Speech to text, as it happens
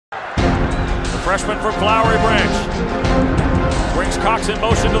freshman from Flowery Branch. Brings Cox in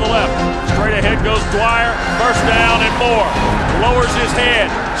motion to the left. Straight ahead goes Dwyer. First down and more. Lowers his head.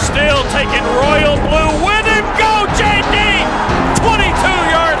 Still taking royal blue with him. Go JD!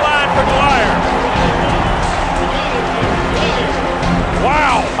 22-yard line for Dwyer.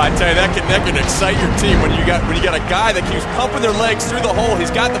 Wow! I tell you, that can excite your team when you got a guy that keeps pumping their legs through the hole.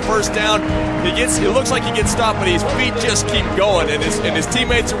 He's got the first down. It looks like he gets stopped, but his feet just keep going, and his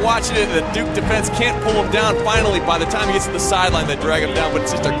teammates are watching it. The Duke defense can't pull him down. Finally, by the time he gets to the sideline, they drag him down. But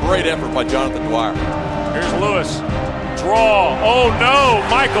it's just a great effort by Jonathan Dwyer. Here's Lewis. Draw. Oh no!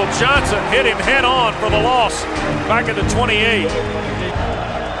 Michael Johnson hit him head on for the loss. Back at the 28.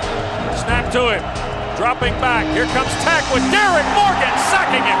 Snap to him. Dropping back. Here comes Tech with Derek Morgan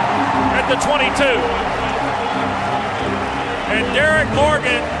sacking him at the 22. And Derek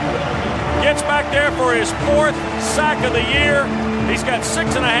Morgan gets back there for his 4th sack of the year. He's got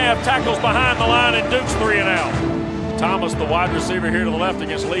 6.5 tackles behind the line, and Duke's 3 and out. Thomas, the wide receiver here to the left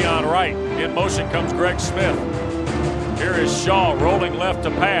against Leon Wright. In motion comes Greg Smith. Here is Shaw rolling left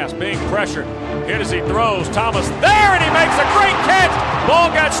to pass, being pressured. Hit as he throws. Thomas there, and he makes a great catch. Ball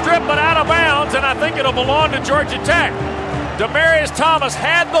got stripped but out of bounds, and I think it'll belong to Georgia Tech. Demarius Thomas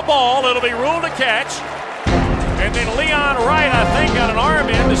had the ball. It'll be ruled a catch. And then Leon Wright, I think, got an arm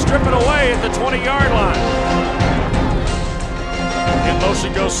in to strip it away at the 20-yard line. In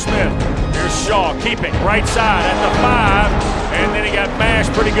motion goes Smith. Here's Shaw keeping right side at the 5, and then he got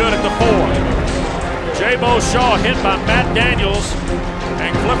mashed pretty good at the 4. J-Bo Shaw hit by Matt Daniels,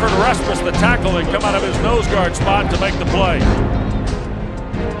 and Clifford Respis, the tackle, had come out of his nose guard spot to make the play.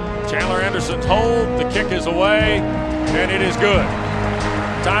 Chandler Anderson's hold, the kick is away, and it is good.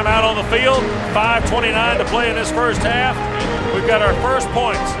 Timeout on the field, 5:29 to play in this first half. We've got our first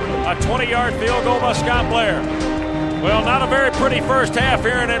points, a 20-yard field goal by Scott Blair. Well, not a very pretty first half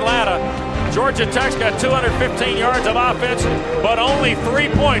here in Atlanta. Georgia Tech's got 215 yards of offense, but only 3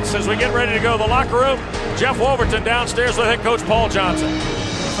 points as we get ready to go to the locker room. Jeff Wolverton downstairs with head coach Paul Johnson.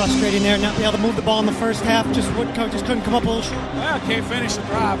 Frustrating there, not be able to move the ball in the first half. Just couldn't come up a little short. Well, can't finish the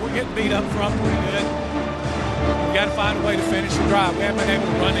drive. We're getting beat up front pretty good. We got to find a way to finish the drive. We haven't been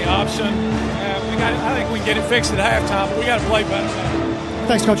able to run the option. I think we can get it fixed at halftime, but we got to play better.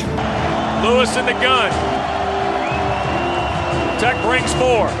 Thanks, Coach. Lewis in the gun. Tech brings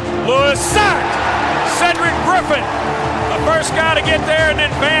 4. Lewis sacked. Cedric Griffin, the first guy to get there, and then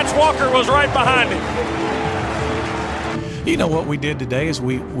Vance Walker was right behind him. You know what we did today is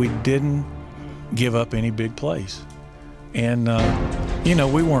we didn't give up any big plays. And, you know,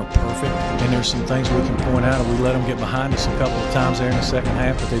 we weren't perfect, and there's some things we can point out. We let them get behind us a couple of times there in the second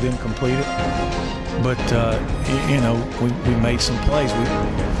half, but they didn't complete it. But, you know, we made some plays.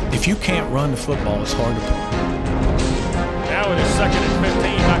 If you can't run the football, it's hard to play. Now it is 2nd and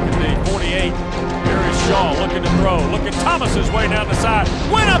 15 back at the 48. Here is Shaw looking to throw. Look at Thomas's way down the side.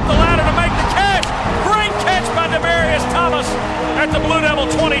 Went up the ladder to make the catch. Great catch by Demarius Thomas at the Blue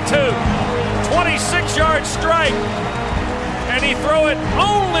Devil 22. 26-yard strike. And he threw it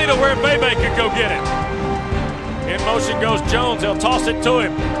only to where Bebe could go get it. In motion goes Jones. They'll toss it to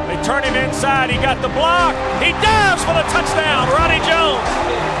him. They turn him inside. He got the block. He dives for the touchdown. Roddy Jones.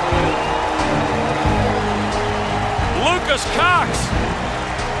 Lucas Cox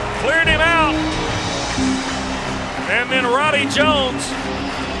cleared him out. And then Roddy Jones,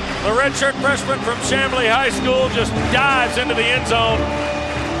 the redshirt freshman from Chamblee High School, just dives into the end zone.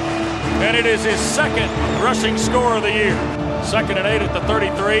 And it is his 2nd rushing score of the year. 2nd and 8 at the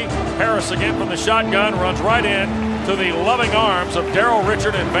 33. Harris again from the shotgun runs right in to the loving arms of Darrell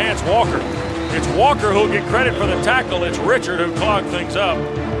Richard and Vance Walker. It's Walker who'll get credit for the tackle. It's Richard who clogged things up.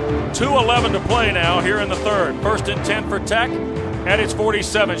 2:11 to play now here in the 3rd. 1st and 10 for Tech at its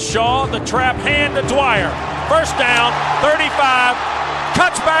 47. Shaw, the trap hand to Dwyer. First down, 35.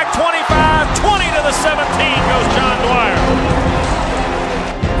 Cuts back 25. 20 to the 17 goes John Dwyer.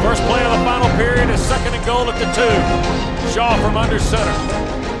 First play of the final period is 2nd and goal at the 2. Shaw from under center.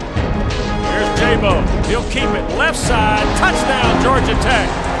 Here's J-Bo. He'll keep it. Left side. Touchdown, Georgia Tech.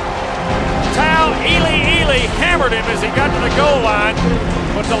 Tal Ely hammered him as he got to the goal line,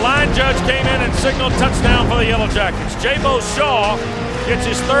 but the line judge came in and signaled touchdown for the Yellow Jackets. J-Bo Shaw gets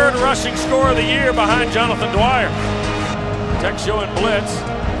his 3rd rushing score of the year behind Jonathan Dwyer. Tech showing blitz.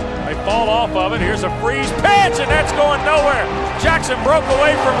 They fall off of it. Here's a freeze pitch, and that's going nowhere. Jackson broke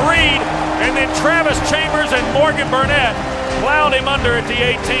away from Reed, and then Travis Chambers and Morgan Burnett plowed him under at the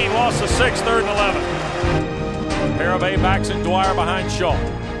 18. Lost the 6, 3rd and 11. Pair of A-backs and Dwyer behind Shaw.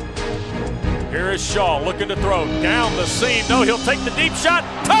 Here is Shaw looking to throw down the seam. No, he'll take the deep shot.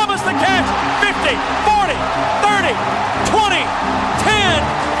 Thomas the catch. 50, 40, 30, 20, 10,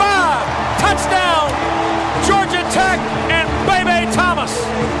 5. Touchdown.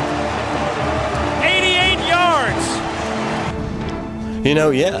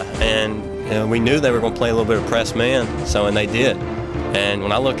 Yeah, and we knew they were going to play a little bit of press man, and they did. And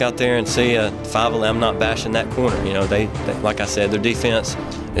when I look out there and see a 5'11", I'm not bashing that corner. They like I said, their defense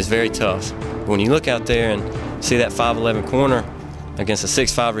is very tough. But when you look out there and see that 5'11" corner against a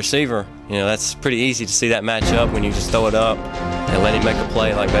 6'5" receiver, that's pretty easy to see that match up when you just throw it up and let him make a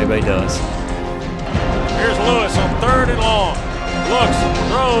play like Bebe does. Here's Lewis on 3rd and long. Looks,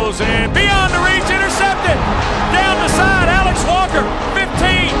 throws, and beyond the reach, intercepted. Down the side, Alex Walker,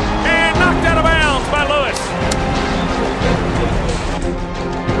 15, and knocked out of bounds by Lewis.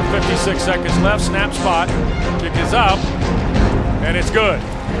 With 56 seconds left, snap spot, kick is up, and it's good.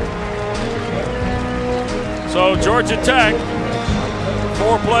 So Georgia Tech,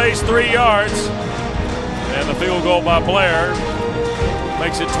 4 plays, 3 yards, and the field goal by Blair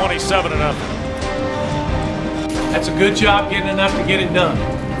makes it 27-0. That's a good job getting enough to get it done.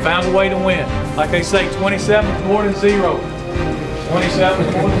 Found a way to win. Like they say, 27 is more than 0. 27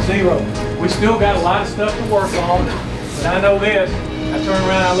 is more than 0. We still got a lot of stuff to work on, but I know this. I turn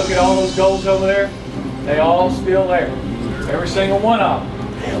around, I look at all those goals over there. They all still there. Every single one of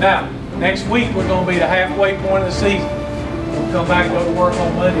them. Now, next week we're going to be the halfway point of the season. We'll come back and go to work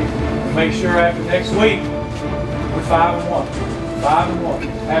on Monday and make sure after next week we're 5-1. 5-1,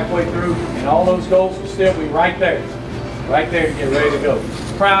 halfway through, and all those goals will still be right there to get ready to go.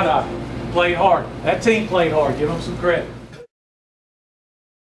 Proud of them. Played hard. That team played hard. Give them some credit.